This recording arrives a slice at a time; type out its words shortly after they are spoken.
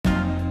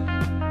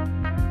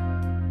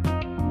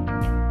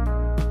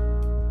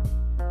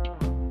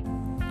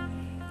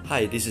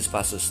Hi, this is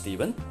Pastor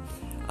Stephen.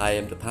 I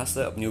am the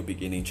pastor of New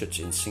Beginning Church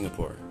in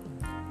Singapore.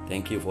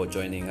 Thank you for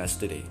joining us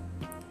today.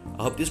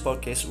 I hope this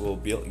podcast will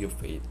build your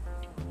faith.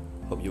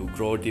 Hope you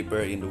grow deeper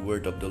in the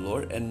Word of the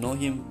Lord and know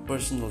Him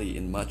personally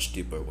in much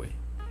deeper way.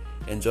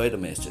 Enjoy the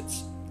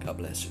message. God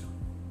bless you.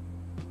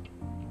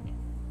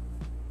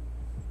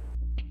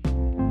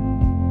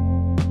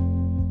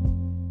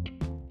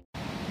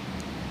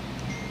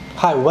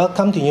 Hi,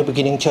 welcome to New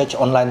Beginning Church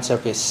online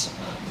service.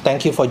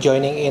 Thank you for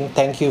joining in.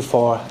 Thank you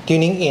for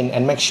tuning in,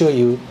 and make sure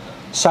you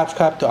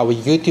subscribe to our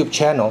YouTube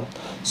channel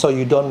so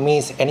you don't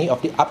miss any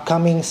of the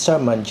upcoming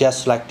sermon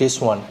just like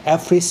this one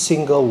every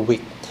single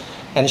week.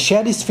 And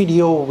share this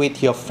video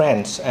with your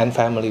friends and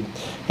family.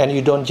 And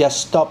you don't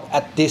just stop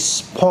at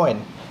this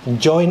point.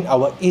 Join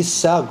our East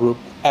Cell group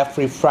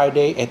every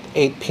Friday at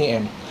 8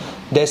 p.m.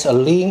 There's a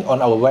link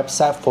on our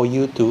website for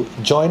you to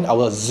join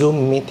our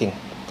Zoom meeting.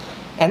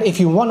 And if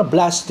you want to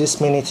bless this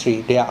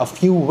ministry, there are a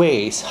few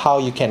ways how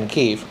you can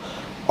give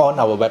on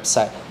our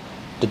website.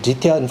 The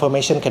detailed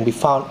information can be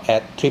found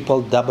at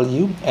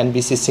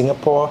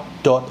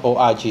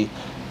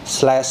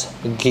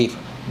www.nbcsingapore.org/give,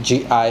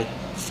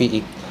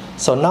 G-I-V-E.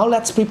 So now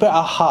let's prepare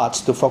our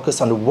hearts to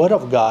focus on the Word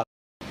of God.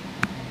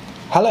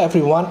 Hello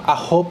everyone, I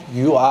hope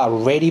you are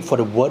ready for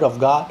the Word of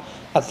God.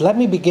 And let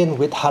me begin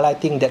with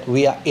highlighting that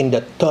we are in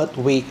the third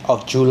week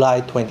of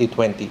July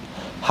 2020.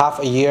 Half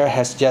a year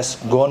has just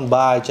gone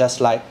by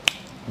just like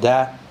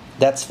that.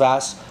 That's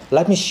fast.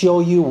 Let me show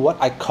you what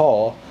I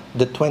call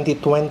the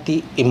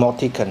 2020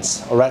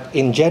 emoticons. Alright,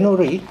 in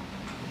January,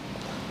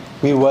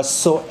 we were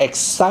so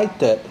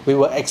excited. We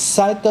were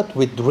excited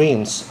with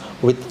dreams,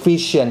 with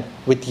vision,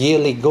 with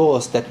yearly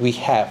goals that we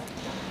have.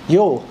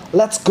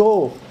 Let's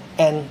go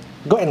and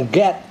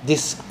get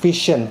this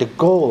vision, the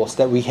goals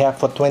that we have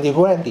for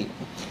 2020.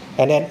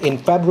 And then in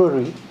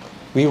February,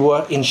 we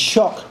were in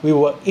shock. We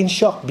were in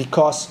shock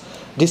because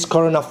this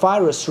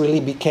coronavirus really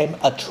became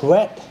a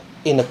threat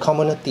in the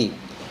community.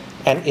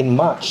 And in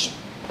March,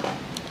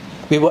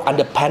 we were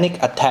under panic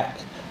attack,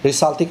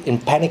 resulting in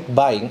panic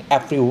buying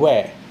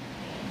everywhere.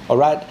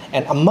 Alright,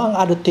 and among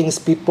other things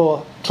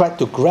people tried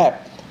to grab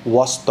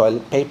was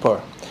toilet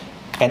paper.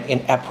 And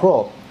in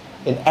April,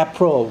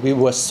 we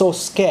were so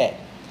scared.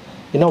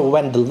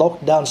 When the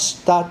lockdown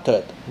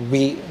started,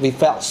 we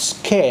felt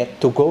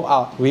scared to go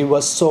out. We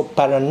were so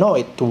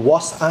paranoid to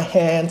wash our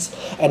hands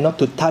and not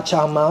to touch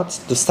our mouths,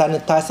 to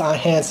sanitize our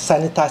hands,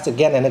 sanitize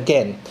again and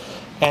again.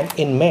 And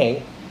in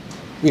May,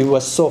 we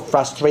were so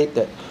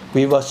frustrated.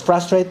 We were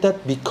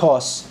frustrated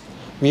because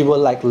we were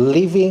like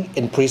living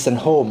in prison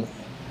home.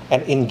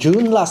 And in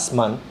June last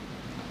month,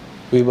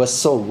 we were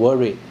so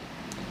worried.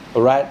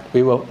 Alright,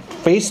 we were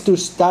phase 2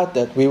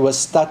 started. We were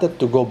started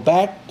to go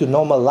back to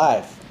normal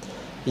life.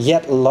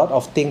 Yet a lot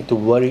of things to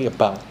worry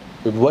about.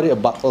 We worry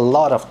about a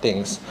lot of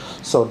things.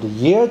 So the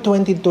year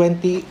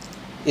 2020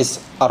 is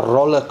a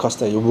roller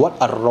coaster. What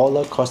a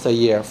roller coaster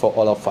year for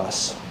all of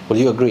us. Will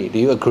you agree? Do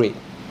you agree?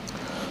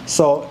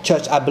 So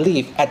church, I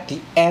believe at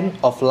the end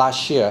of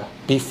last year,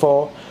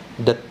 before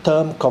the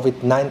term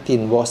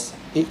COVID-19 was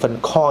even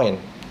coined,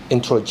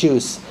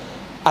 introduced,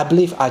 I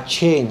believe I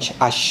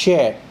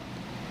shared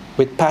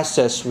with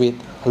pastors, with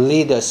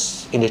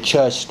leaders in the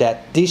church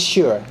that this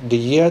year, the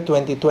year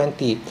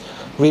 2020,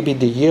 will be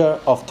the year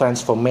of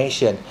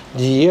transformation,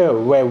 the year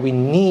where we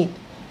need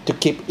to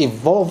keep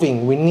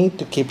evolving, we need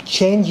to keep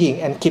changing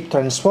and keep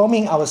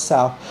transforming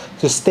ourselves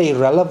to stay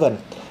relevant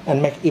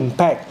and make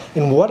impact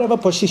in whatever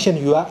position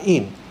you are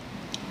in.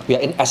 We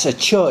are in as a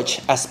church,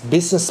 as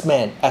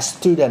businessmen, as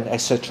students,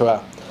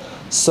 etc.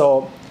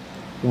 So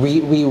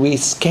we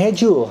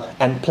schedule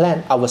and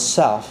plan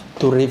ourselves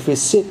to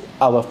revisit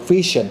our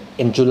vision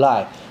in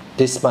July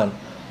this month.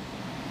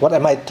 What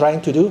am I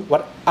trying to do?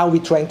 What are we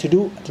trying to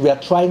do? We are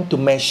trying to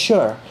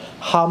measure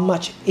how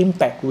much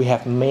impact we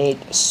have made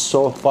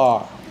so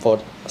far for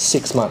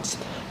 6 months.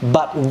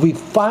 But we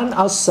find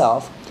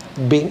ourselves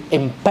being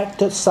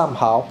impacted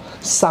somehow,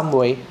 some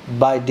way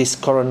by this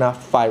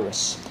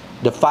coronavirus.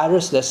 The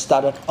virus that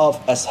started off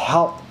as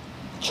health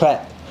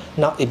threat,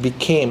 now it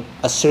became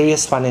a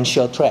serious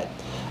financial threat.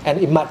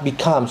 And it might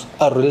become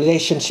a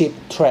relationship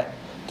threat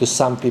to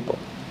some people.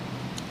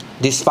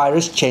 This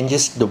virus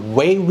changes the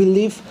way we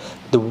live,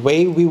 the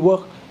way we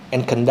work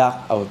and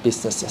conduct our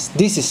businesses.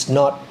 This is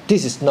not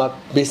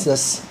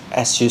business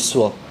as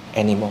usual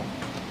anymore.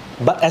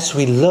 But as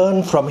we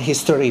learn from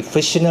history,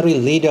 visionary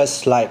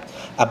leaders like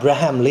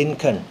Abraham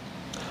Lincoln,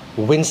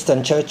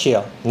 Winston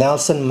Churchill,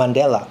 Nelson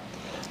Mandela,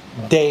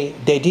 they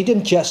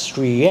didn't just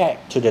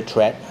react to the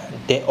threat,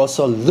 they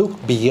also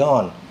looked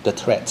beyond the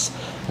threats,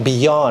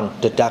 beyond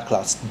the dark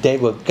clouds. They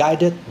were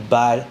guided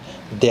by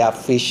their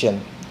vision.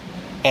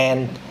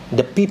 And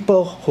the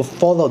people who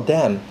followed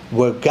them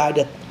were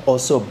guided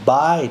also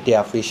by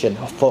their vision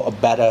for a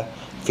better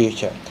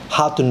future.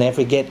 How to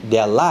navigate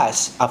their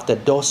lives after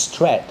those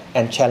threats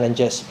and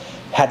challenges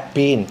had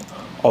been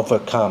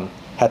overcome.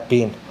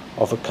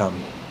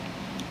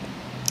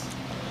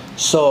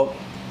 So,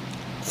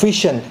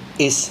 vision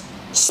is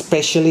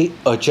especially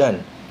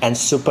urgent and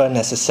super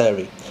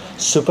necessary.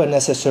 Super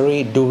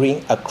necessary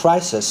during a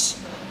crisis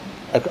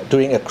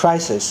during a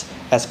crisis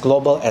as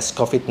global as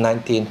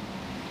COVID-19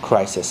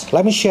 crisis.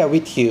 Let me share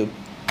with you,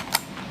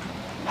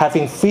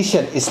 having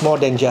vision is more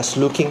than just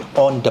looking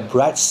on the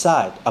bright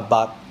side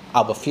about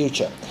our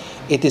future.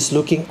 It is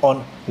looking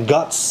on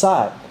God's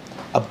side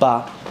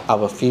about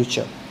our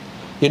future.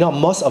 You know,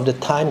 most of the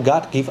time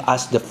God gives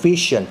us the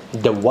vision,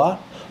 the what,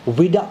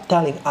 without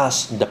telling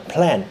us the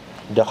plan,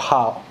 the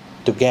how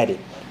to get it,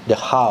 the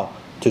how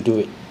to do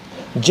it.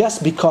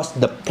 Just because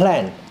the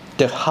plan,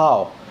 the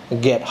how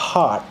get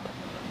hard,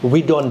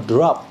 we don't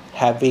drop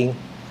having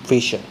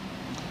vision,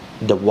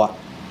 the what.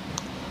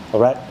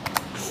 Alright?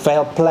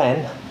 Failed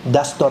plan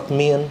does not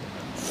mean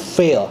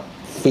fail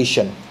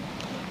vision.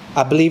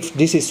 I believe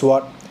this is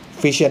what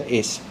vision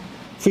is.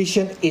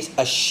 Vision is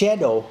a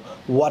shadow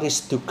what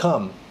is to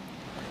come.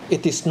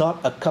 It is not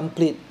a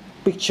complete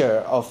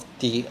picture of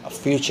the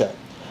future.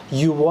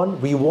 We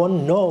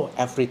won't know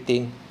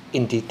everything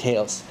in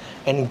details.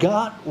 And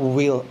God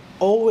will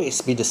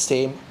always be the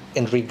same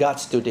in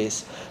regards to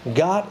this.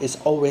 God is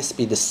always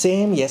be the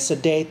same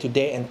yesterday,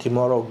 today, and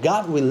tomorrow.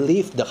 God will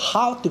leave the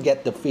how to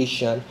get the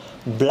vision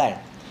blank.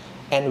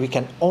 And we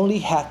can only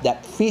have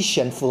that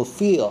vision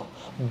fulfilled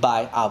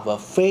by our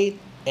faith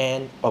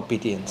and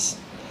obedience.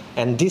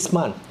 And this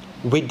month,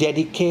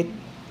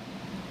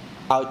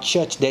 our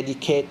church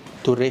dedicate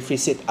to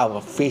revisit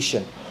our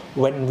vision.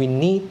 When we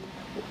need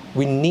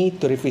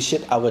to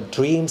revisit our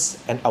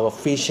dreams and our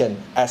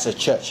vision as a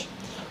church.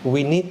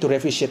 We need to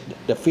revisit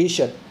the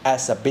vision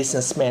as a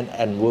businessman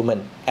and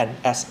woman and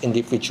as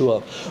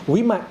individual.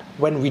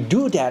 When we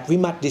do that, we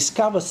might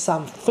discover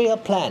some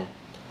failed plan,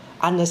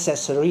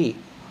 unnecessary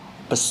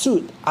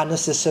pursuit,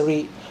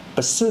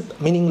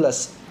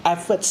 meaningless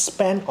effort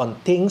spent on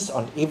things,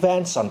 on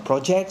events, on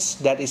projects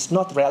that is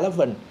not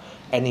relevant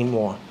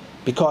anymore.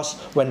 Because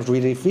when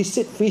we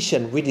revisit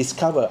vision, we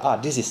discover,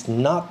 this is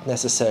not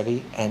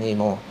necessary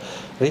anymore.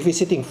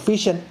 Revisiting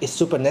vision is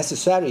super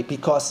necessary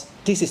because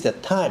this is the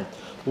time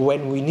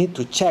when we need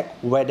to check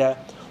whether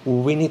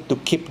we need to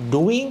keep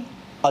doing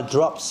or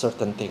drop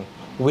certain things.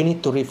 We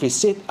need to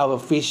revisit our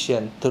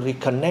vision to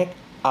reconnect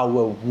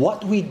our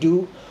what we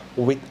do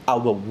with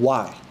our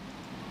why.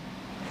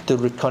 To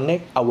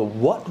reconnect our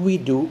what we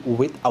do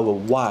with our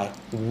why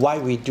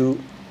we do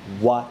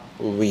what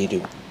we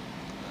do.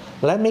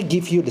 Let me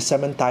give you the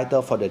sermon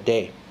title for the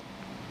day.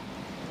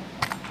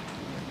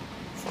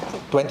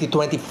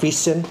 2020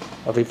 Vision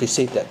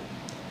Revisited.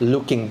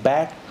 Looking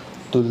back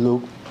to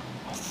look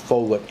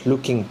forward.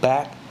 Looking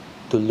back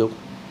to look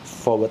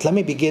forward. Let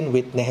me begin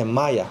with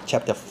Nehemiah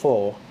chapter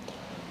 4,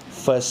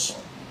 verse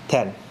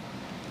 10.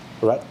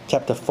 Right?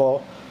 Chapter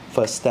 4,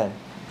 verse 10.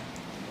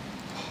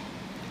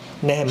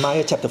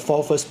 Nehemiah chapter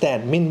 4, verse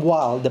 10.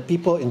 Meanwhile, the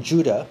people in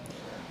Judah,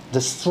 the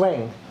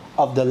strength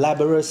of the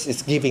laborers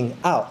is giving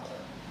out.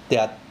 They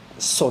are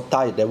so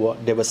tired. They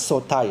were so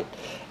tired.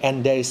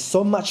 And there is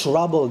so much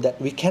rubble that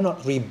we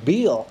cannot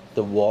rebuild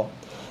the wall.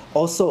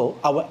 Also,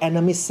 our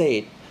enemies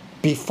said,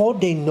 before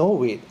they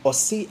know it or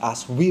see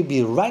us, we'll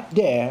be right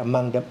there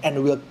among them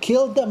and we'll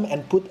kill them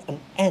and put an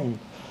end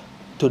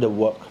to the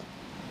work.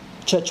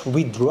 Church,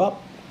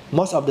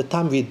 most of the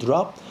time we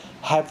drop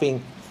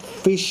having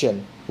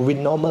vision. We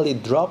normally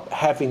drop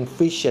having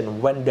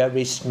vision when there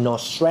is no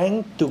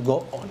strength to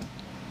go on.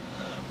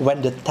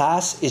 When the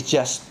task is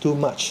just too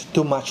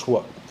much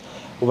work.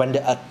 When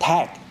the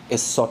attack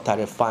is so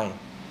terrifying,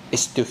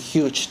 it's too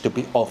huge to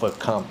be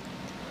overcome.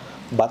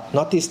 But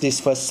notice this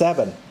verse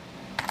 7.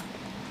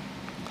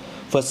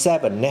 Verse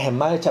 7,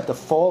 Nehemiah chapter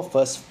 4,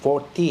 verse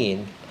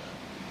 14.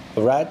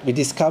 Right? We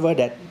discover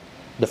that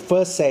the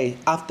first say,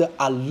 after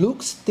I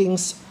looked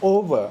things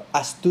over,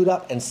 I stood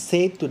up and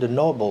said to the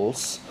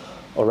nobles,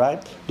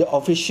 alright, the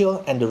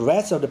official and the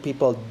rest of the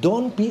people,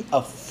 don't be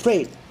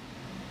afraid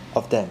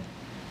of them.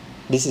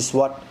 This is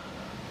what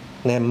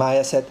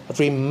Nehemiah said.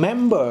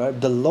 Remember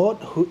the Lord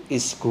who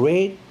is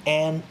great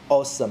and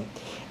awesome,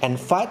 and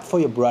fight for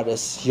your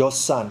brothers, your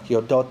sons,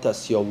 your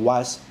daughters, your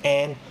wives,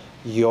 and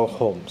your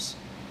homes.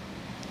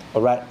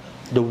 Alright,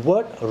 the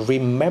word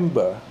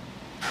remember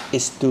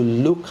is to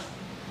look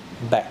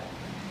back.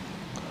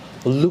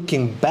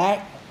 Looking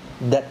back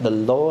that the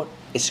Lord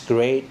is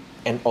great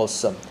and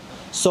awesome.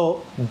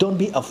 So don't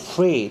be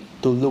afraid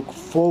to look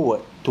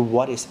forward to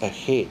what is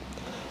ahead.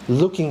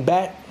 Looking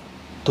back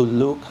to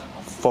look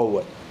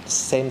forward.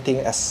 Same thing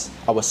as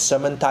our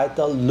sermon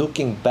title,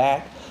 looking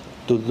back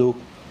to look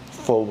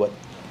forward.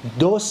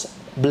 Those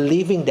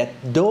believing that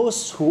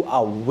those who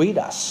are with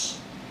us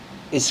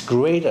is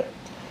greater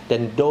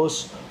than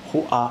those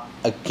who are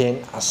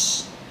against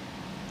us.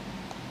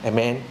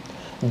 Amen.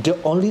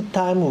 The only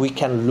time we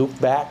can look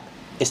back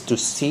is to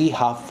see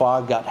how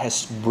far God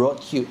has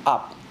brought you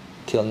up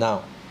till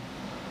now.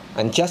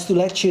 And just to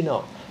let you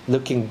know,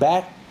 looking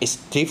back is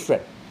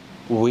different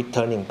with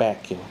turning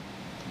back.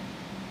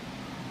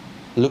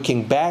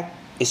 Looking back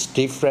is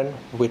different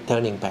with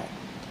turning back.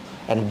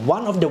 And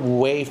one of the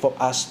ways for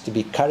us to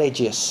be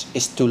courageous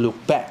is to look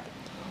back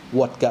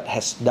what God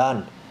has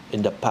done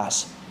in the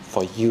past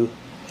for you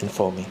and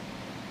for me.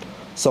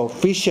 So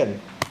vision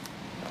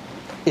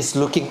is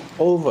looking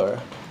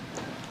over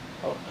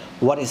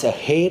what is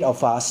ahead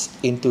of us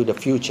into the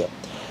future.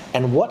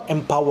 And what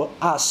empowers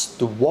us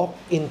to walk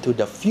into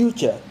the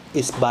future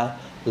is by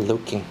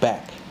looking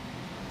back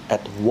at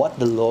what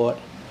the Lord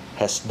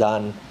has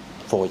done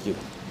for you.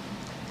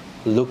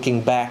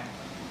 Looking back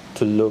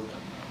to look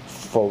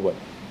forward.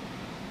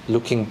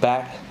 Looking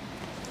back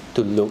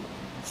to look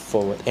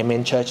forward.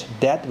 Amen, church?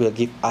 That will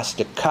give us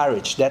the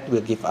courage, that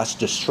will give us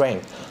the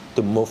strength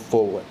to move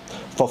forward.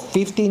 For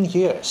 15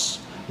 years,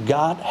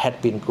 God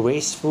had been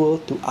graceful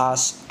to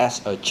us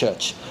as a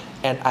church.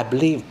 And I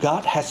believe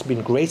God has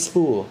been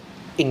graceful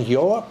in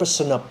your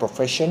personal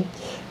profession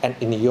and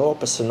in your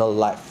personal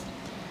life.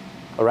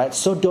 Alright,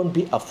 so don't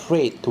be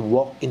afraid to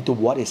walk into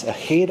what is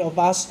ahead of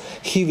us.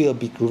 He will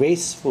be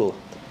graceful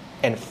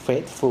and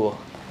faithful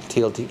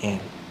till the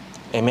end.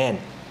 Amen.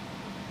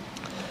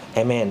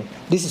 Amen.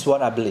 This is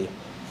what I believe.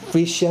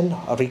 Vision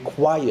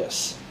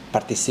requires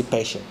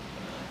participation.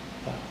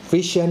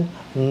 Vision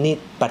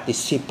needs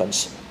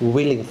participants.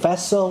 Willing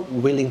vessel,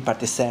 willing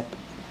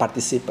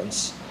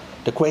participants.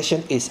 The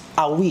question is,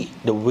 are we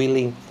the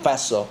willing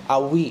vessel?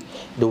 Are we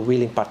the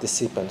willing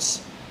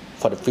participants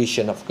for the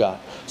vision of God?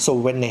 So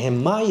when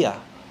Nehemiah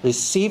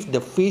received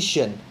the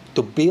vision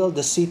to build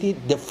the city,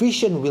 the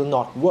vision will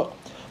not work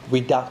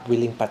without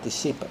willing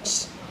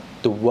participants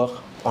to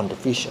work on the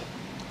vision.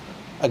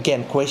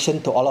 Again,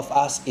 question to all of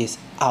us is,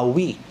 are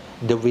we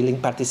the willing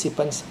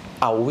participants?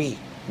 Are we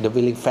the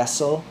willing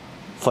vessel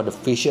for the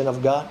vision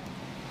of God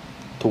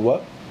to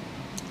work?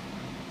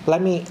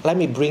 Let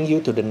me bring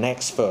you to the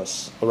next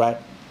verse, all right?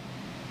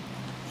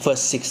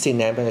 Verse 16,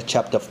 Nehemiah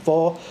chapter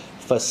 4,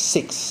 verse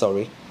 6,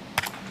 sorry.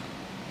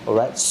 All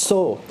right,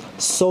 so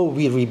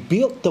we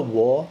rebuilt the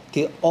wall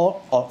till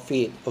all of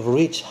it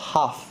reached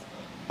half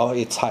of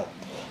its height.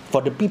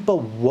 For the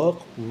people work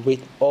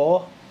with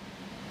all,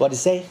 what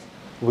is it?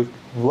 We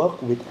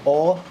work with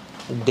all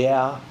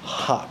their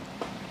heart.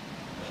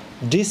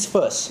 This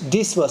verse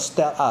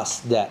tells us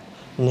that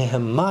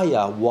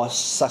Nehemiah was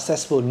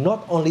successful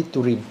not only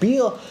to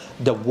rebuild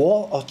the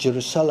wall of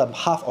Jerusalem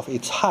half of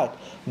its height,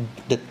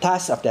 the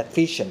task of that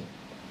vision,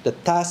 the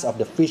task of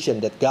the vision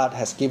that God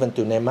has given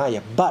to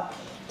Nehemiah, but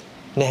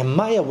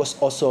Nehemiah was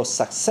also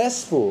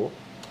successful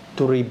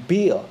to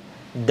rebuild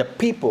the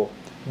people,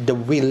 the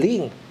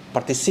willing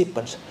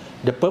participants.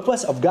 The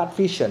purpose of God's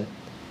vision,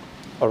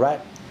 all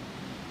right,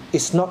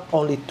 is not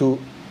only to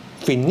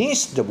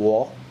finish the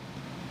wall,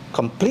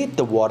 complete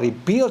the wall,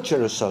 rebuild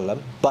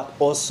Jerusalem, but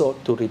also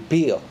to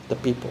rebuild the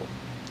people.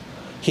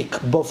 He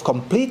both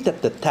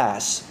completed the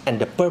task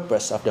and the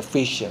purpose of the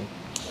vision.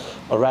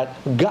 All right,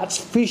 God's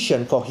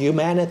vision for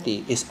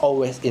humanity is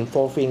always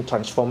involving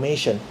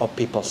transformation of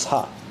people's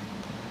heart.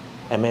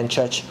 Amen,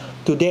 church.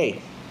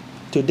 Today,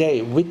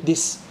 with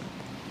this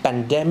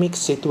pandemic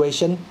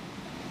situation,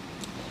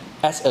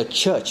 as a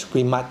church,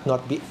 we might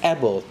not be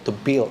able to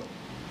build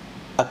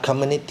a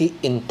community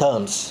in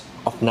terms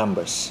of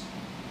numbers,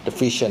 the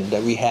vision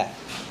that we have.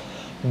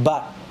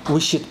 But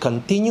we should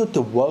continue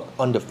to work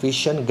on the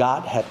vision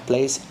God had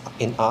placed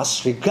in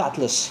us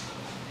regardless.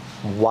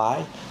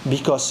 Why?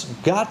 Because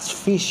God's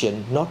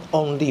vision not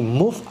only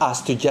moves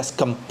us to just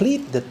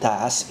complete the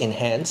task in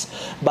hands,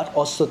 but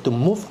also to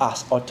move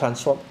us or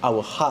transform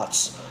our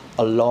hearts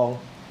along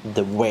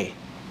the way.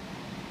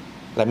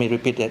 Let me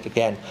repeat that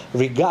again.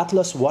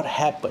 Regardless what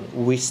happened,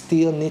 we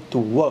still need to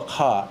work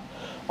hard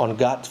on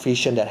God's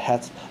vision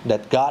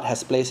that God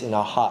has placed in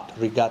our heart,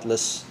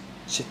 regardless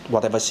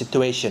whatever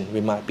situation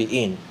we might be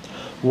in.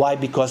 Why?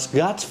 Because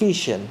God's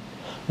vision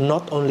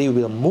not only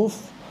to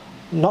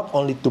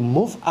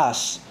move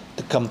us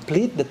to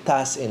complete the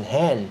task in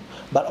hand,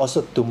 but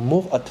also to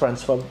move or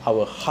transform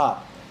our heart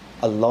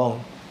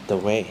along the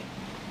way.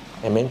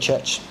 Amen,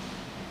 church.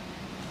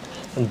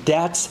 And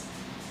that's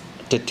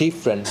the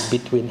difference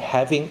between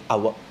having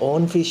our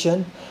own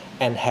vision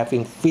and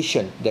having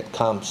vision that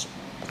comes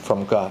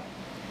from God.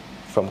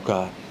 I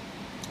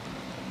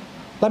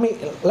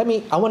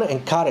want to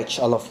encourage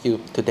all of you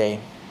today.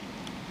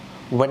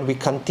 When we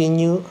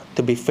continue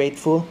to be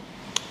faithful,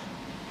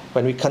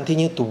 when we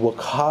continue to work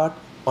hard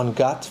on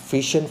God's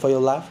vision for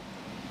your life,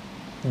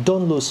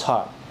 don't lose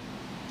heart.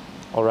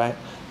 All right?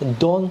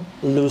 Don't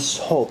lose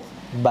hope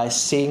by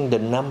seeing the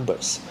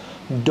numbers.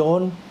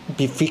 Don't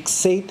be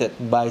fixated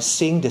by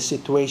seeing the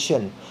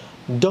situation.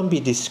 Don't be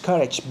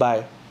discouraged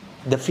by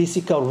the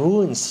physical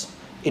ruins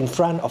in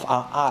front of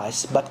our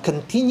eyes, but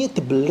continue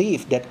to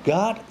believe that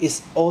God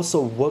is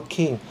also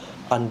working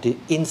on the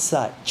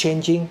inside,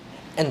 changing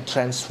and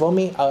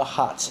transforming our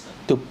hearts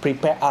to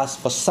prepare us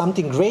for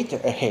something greater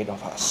ahead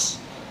of us.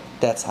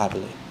 That's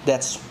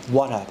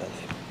what I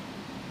believe.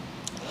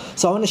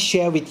 So I want to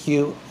share with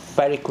you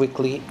very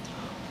quickly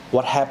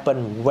what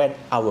happened when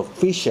our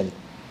vision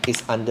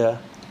is under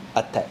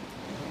attack.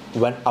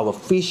 When our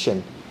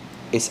vision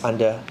is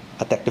under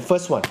attack. The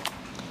first one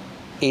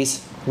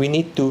is we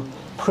need to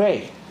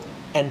pray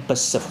and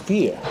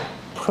persevere.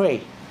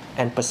 Pray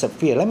and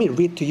persevere. Let me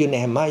read to you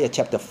Nehemiah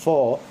chapter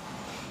 4,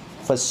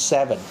 verse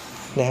 7.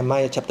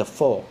 Nehemiah chapter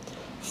 4,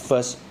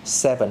 verse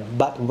 7.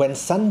 But when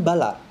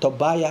Sanballat,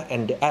 Tobiah,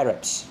 and the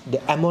Arabs, the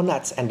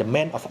Ammonites, and the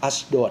men of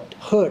Ashdod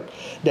heard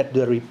that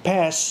the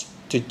repairs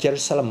to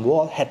Jerusalem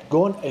wall had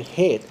gone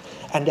ahead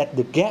and that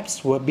the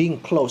gaps were being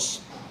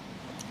closed,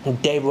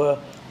 they were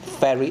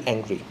very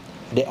angry.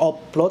 They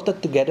all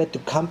plotted together to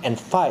come and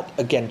fight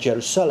against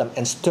Jerusalem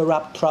and stir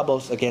up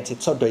troubles against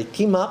it. So they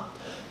team up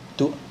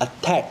to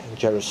attack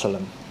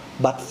Jerusalem.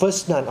 But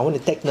verse 9, I want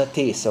to take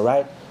notice, all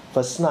right?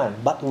 Verse 9,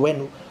 but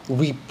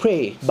we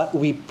pray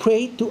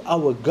to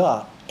our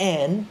God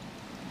and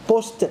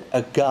posted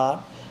a guard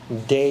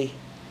day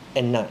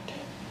and night.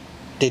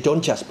 They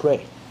don't just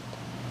pray.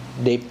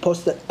 They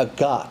posted a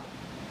guard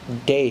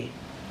day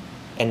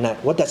and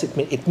night. What does it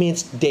mean? It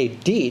means they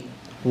did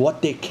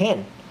what they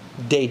can.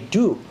 They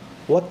do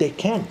what they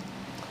can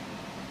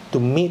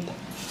to meet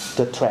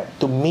the threat,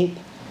 to meet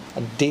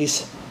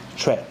this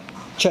threat.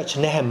 Church,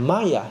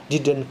 Nehemiah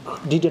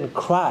didn't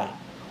cry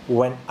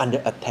when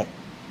under attack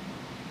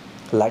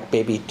like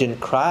baby, didn't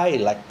cry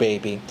like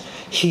baby.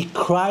 He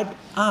cried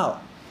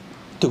out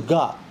to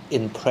God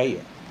in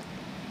prayer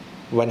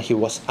when he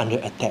was under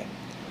attack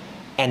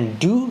and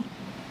do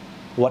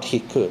what he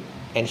could,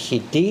 and he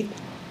did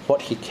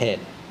what he can.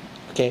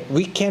 Okay,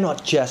 we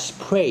cannot just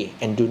pray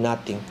and do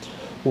nothing.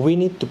 We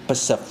need to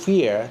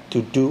persevere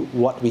to do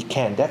what we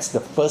can. That's the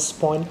first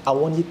point. I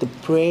want you to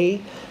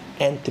pray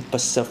and to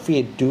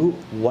persevere, do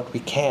what we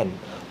can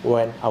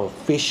when our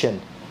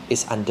vision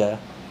is under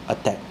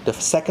attack. The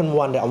second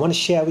one that I want to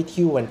share with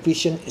you, when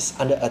vision is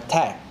under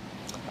attack,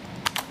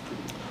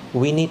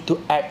 we need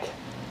to act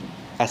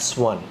as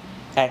one.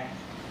 Act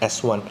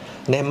as one.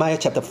 Nehemiah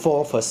chapter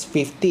 4 verse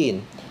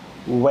 15.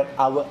 When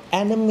our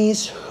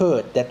enemies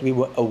heard that we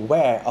were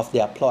aware of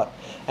their plot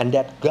and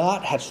that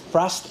God has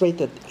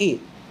frustrated it,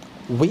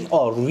 we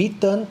all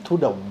returned to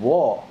the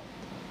war,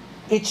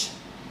 each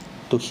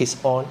to his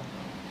own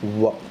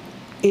work.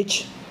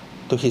 Each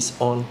to his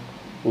own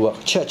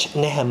work. Church,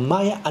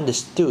 Nehemiah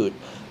understood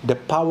the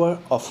power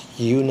of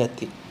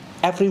unity.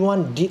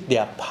 Everyone did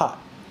their part.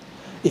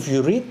 If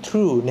you read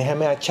through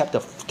Nehemiah chapter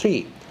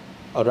 3,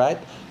 all right,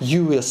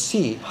 you will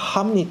see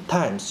how many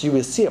times, you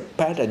will see a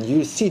pattern, you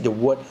will see the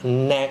word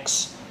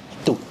next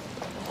to,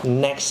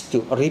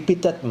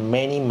 repeated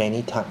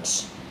many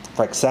times.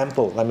 For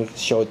example, let me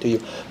show it to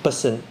you.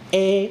 Person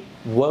A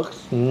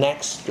works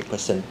next to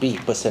person B.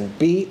 Person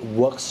B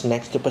works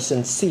next to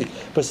person C.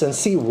 Person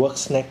C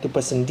works next to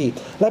person D.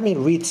 Let me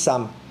read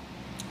some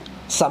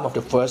of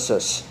the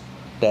verses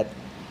that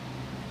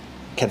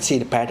can see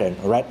the pattern,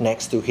 right?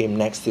 Next to him.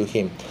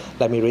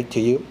 Let me read to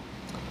you.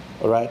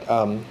 All right,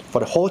 for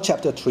the whole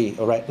chapter 3,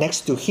 all right,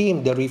 next to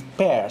him the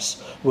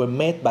repairs were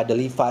made by the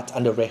Levites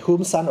under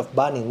Rehum son of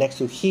Bani. Next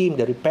to him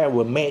the repairs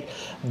were made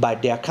by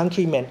their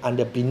countrymen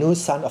under Binu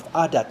son of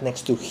Adad.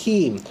 Next to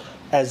him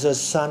Ezra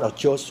son of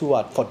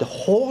Joshua. For the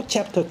whole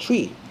chapter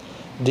 3,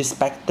 this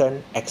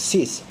pattern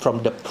exists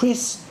from the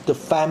priests to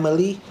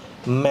family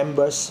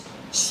members,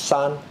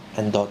 son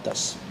and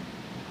daughters.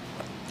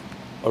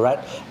 All right,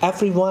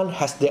 everyone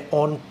has their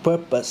own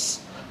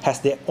purpose,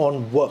 has their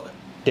own work.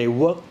 They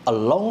work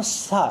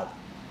alongside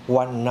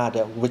one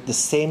another with the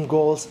same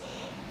goals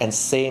and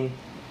same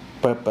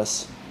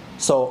purpose.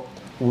 So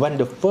when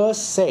the verse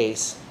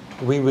says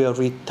we will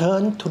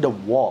return to the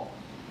wall,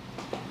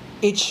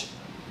 each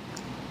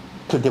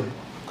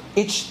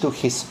to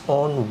his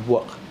own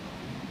work,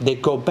 they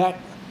go back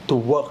to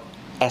work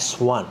as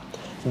one.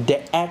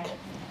 They act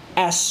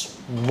as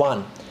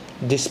one.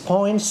 This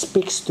point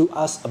speaks to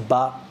us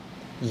about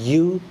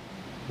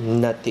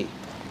unity.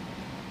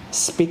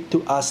 Speak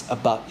to us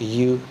about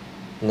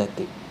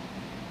unity.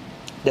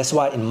 That's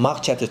why in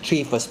Mark chapter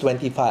 3 verse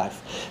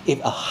 25, if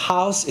a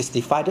house is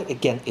divided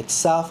against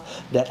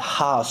itself, that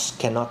house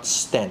cannot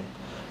stand.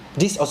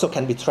 This also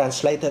can be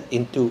translated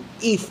into,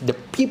 if the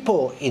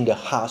people in the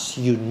house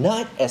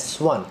unite as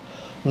one,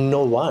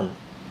 no one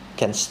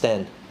can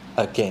stand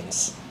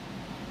against.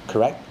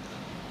 Correct?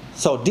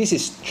 So this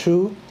is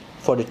true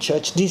for the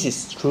church. This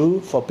is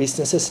true for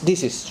businesses.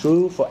 This is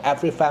true for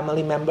every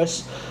family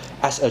members.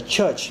 As a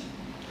church,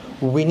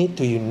 we need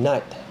to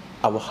unite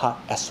our heart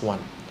as one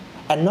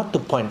and not to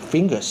point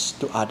fingers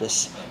to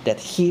others that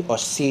he or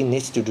she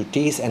needs to do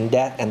this and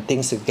that and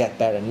things will get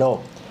better.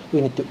 No,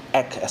 we need to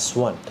act as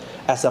one.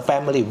 As a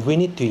family, we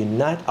need to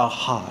unite our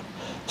heart,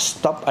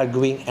 stop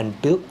arguing and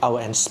build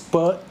and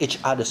spur each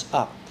other's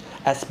up.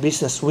 As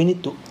business, we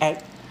need to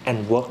act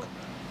and work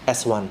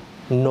as one.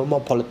 No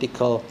more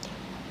political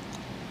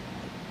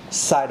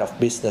side of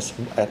business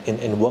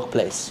in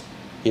workplace.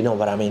 You know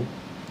what I mean?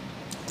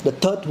 The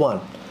third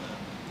one,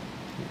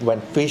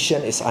 when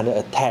vision is under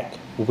attack,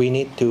 we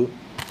need to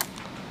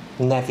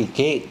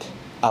navigate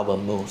our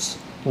moves.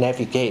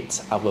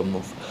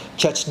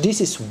 Church,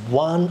 this is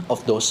one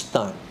of those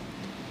times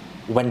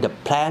when the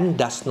plan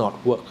does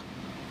not work.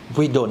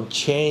 We don't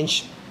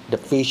change the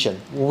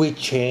vision, we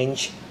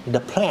change the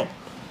plan.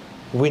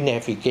 We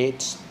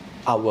navigate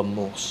our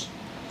moves.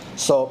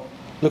 So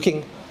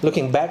looking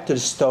back to the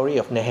story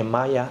of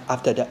Nehemiah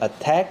after the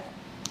attack,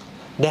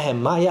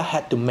 Nehemiah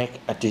had to make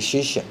a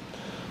decision.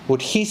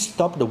 Would he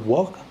stop the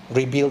work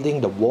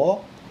rebuilding the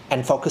wall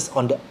and focus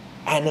on the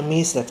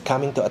enemies that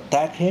coming to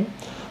attack him,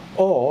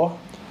 or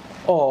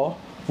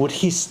would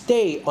he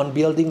stay on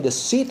building the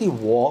city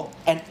wall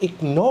and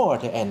ignore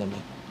the enemy?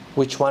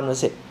 Which one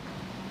was it?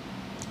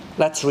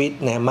 Let's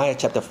read Nehemiah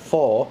chapter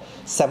 4,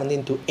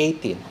 17 to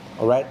 18.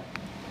 All right.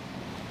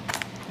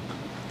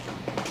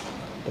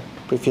 The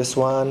previous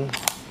one,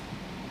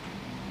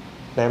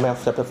 Nehemiah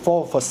chapter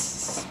 4,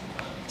 verse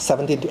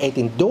 17 to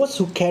 18. Those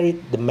who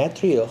carried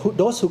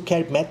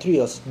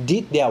materials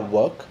did their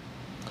work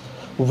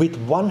with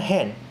one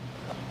hand,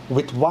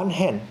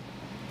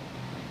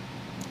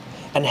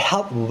 and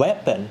held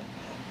weapon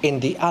in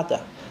the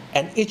other,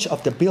 and each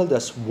of the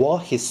builders wore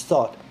his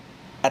sword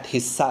at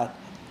his side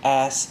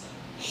as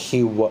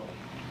he worked.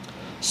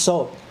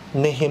 So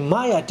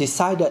Nehemiah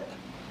decided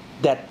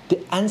that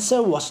the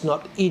answer was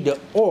not either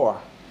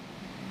or,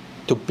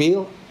 to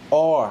build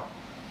or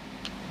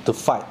to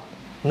fight.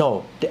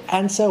 No, the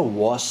answer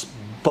was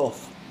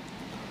both.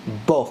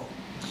 Both.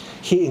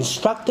 He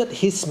instructed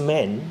his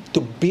men to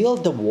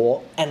build the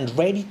wall and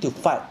ready to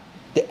fight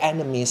the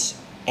enemies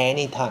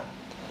anytime.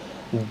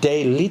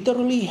 They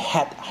literally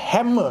had a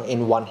hammer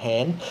in one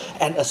hand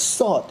and a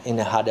sword in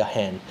the other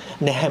hand.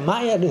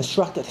 Nehemiah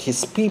instructed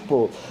his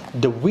people,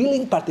 the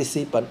willing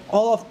participant,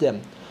 all of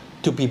them,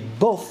 to be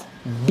both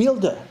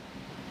builder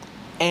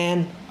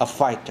and a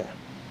fighter.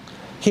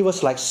 He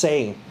was like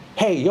saying,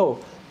 hey,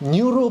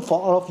 new rule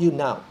for all of you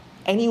now.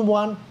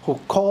 Anyone who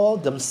call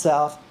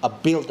themselves a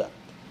builder,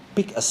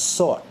 pick a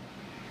sword.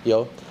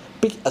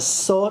 Pick a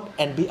sword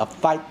and be a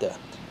fighter.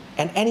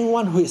 And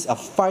anyone who is a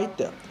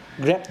fighter,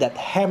 grab that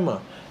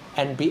hammer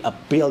and be a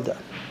builder.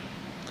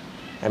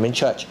 Amen,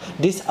 church.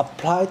 This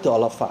applies to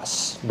all of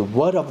us. The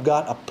word of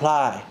God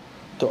applies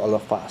to all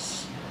of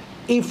us.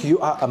 If you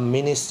are a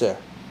minister,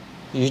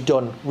 we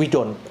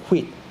don't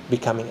quit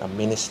becoming a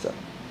minister.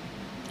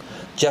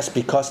 Just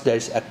because there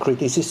is a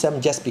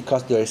criticism, just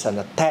because there is an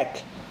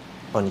attack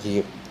on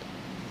you.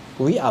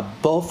 We are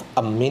both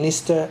a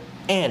minister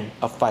and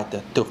a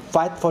fighter, to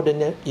fight for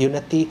the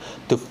unity,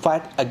 to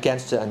fight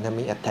against the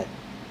enemy attack.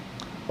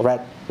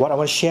 Alright, what I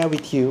want to share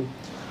with you,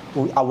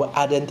 our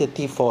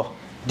identity for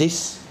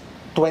this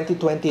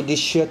 2020,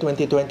 this year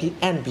 2020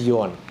 and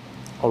beyond.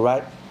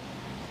 Alright,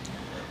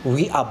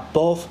 we are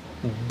both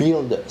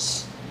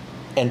builders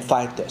and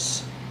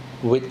fighters,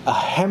 with a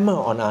hammer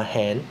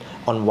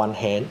on one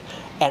hand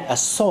and a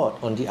sword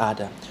on the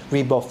other.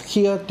 We both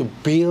here to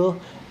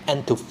build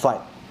and to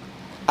fight.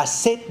 I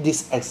said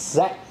this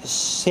exact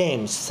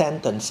same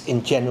sentence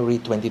in January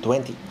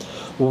 2020.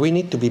 We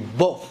need to be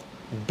both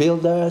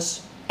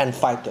builders and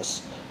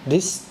fighters.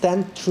 This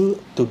stands true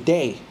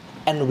today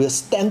and will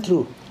stand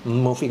true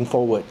moving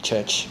forward,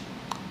 church.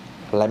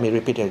 Let me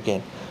repeat it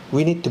again.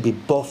 We need to be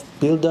both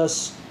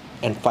builders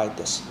and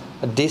fighters.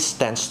 This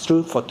stands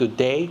true for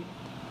today,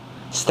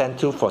 stand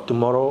true for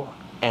tomorrow,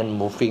 and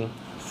moving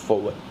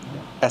forward.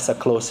 As a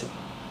closing,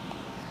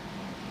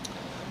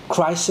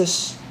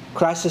 crisis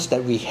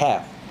that we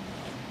have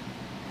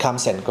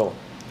comes and go.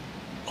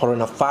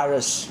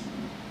 Coronavirus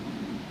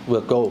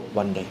will go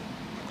one day,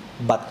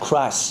 but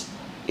Christ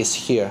is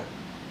here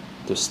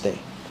to stay.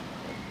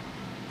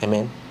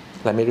 Amen.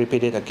 Let me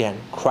repeat it again.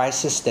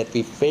 Crisis that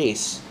we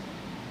face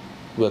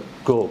will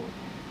go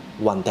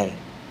one day.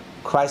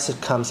 Crisis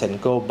comes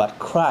and go, but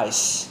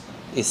Christ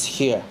is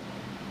here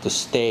to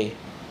stay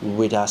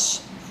with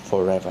us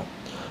forever.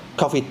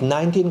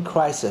 COVID-19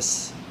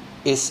 crisis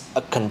is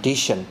a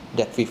condition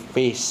that we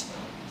face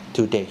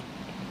today.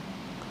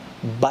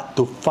 But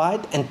to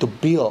fight and to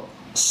build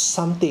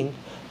something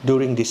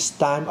during this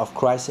time of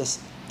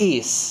crisis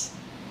is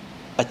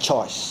a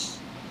choice.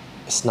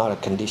 It's not a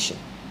condition.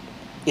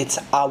 It's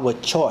our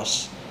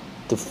choice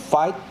to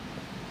fight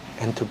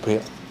and to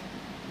build.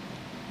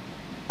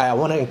 I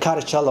want to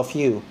encourage all of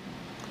you,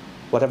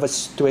 whatever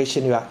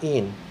situation you are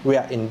in, we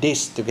are in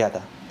this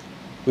together.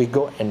 We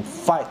go and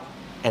fight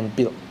and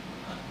build.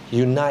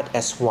 Unite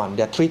as one.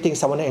 There are three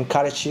things I want to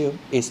encourage you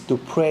is to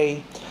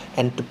pray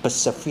and to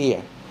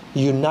persevere.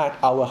 Unite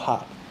our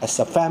heart as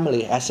a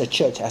family, as a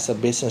church, as a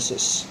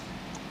businesses.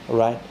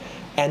 Right?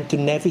 And to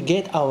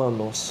navigate our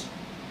moves.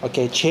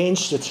 Okay,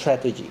 change the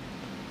strategy.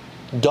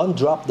 Don't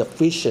drop the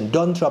vision.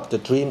 Don't drop the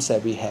dreams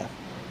that we have.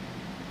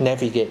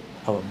 Navigate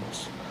our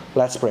moves.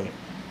 Let's pray.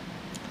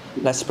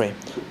 Let's pray.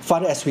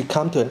 Father, as we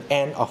come to an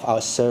end of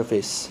our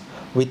service,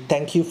 we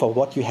thank you for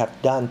what you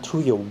have done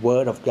through your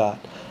word of God.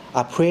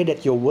 I pray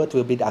that your word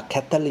will be a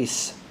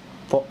catalyst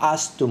for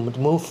us to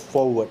move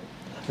forward.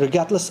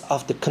 Regardless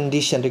of the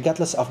condition,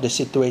 regardless of the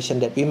situation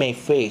that we may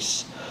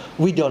face,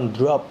 we don't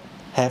drop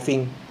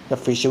having the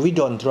vision. We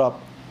don't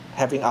drop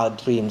having our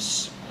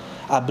dreams.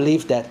 I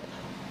believe that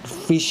the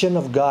vision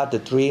of God, the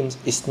dreams,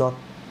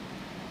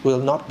 will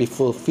not be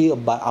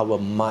fulfilled by our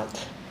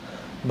might,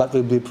 but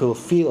will be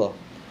fulfilled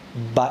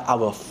by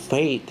our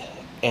faith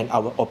and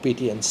our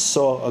obedience.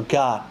 So,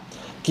 God,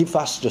 give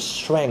us the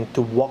strength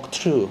to walk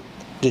through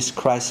this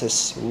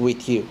crisis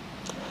with you.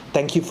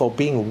 Thank you for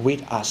being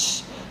with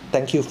us.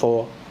 Thank you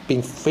for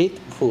being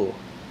faithful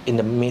in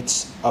the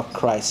midst of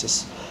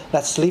crisis.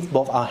 Let's lift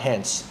both our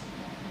hands.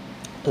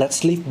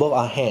 Let's lift both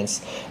our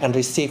hands and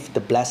receive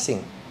the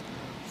blessing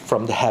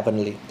from the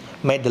heavenly.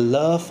 May the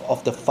love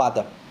of the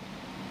Father,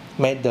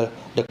 may the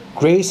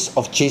grace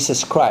of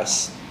Jesus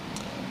Christ,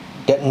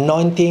 the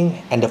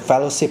anointing and the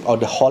fellowship of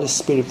the Holy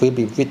Spirit will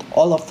be with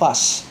all of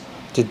us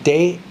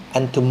today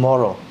and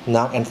tomorrow,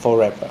 now and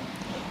forever.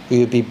 You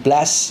will be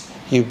blessed,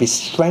 you will be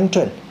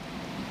strengthened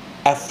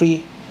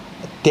every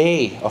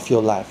day of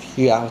your life.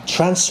 You are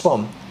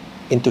transformed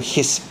into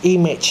His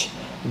image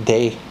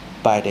day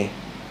by day.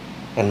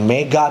 And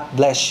may God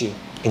bless you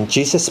in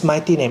Jesus'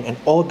 mighty name. And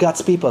all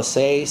God's people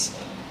says,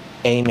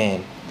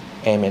 Amen.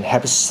 Amen.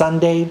 Happy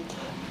Sunday.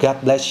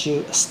 God bless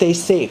you. Stay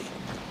safe.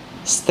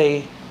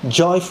 Stay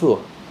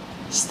joyful.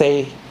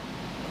 Stay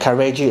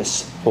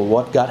courageous for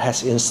what God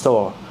has in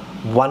store.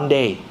 One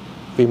day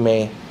we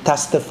may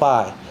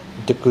testify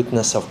the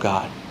goodness of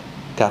God.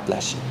 God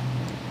bless you.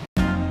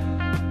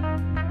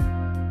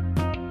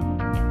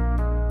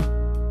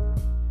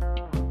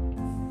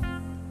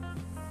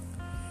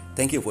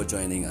 Thank you for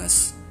joining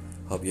us.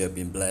 Hope you have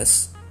been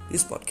blessed.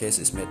 This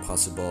podcast is made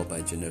possible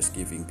by generous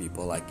giving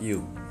people like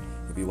you.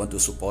 If you want to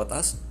support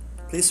us,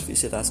 please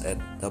visit us at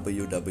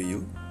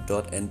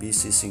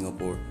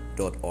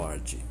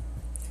www.nbcsingapore.org.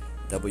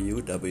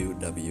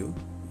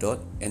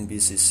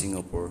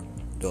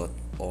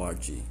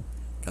 www.nbcsingapore.org.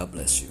 God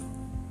bless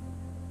you.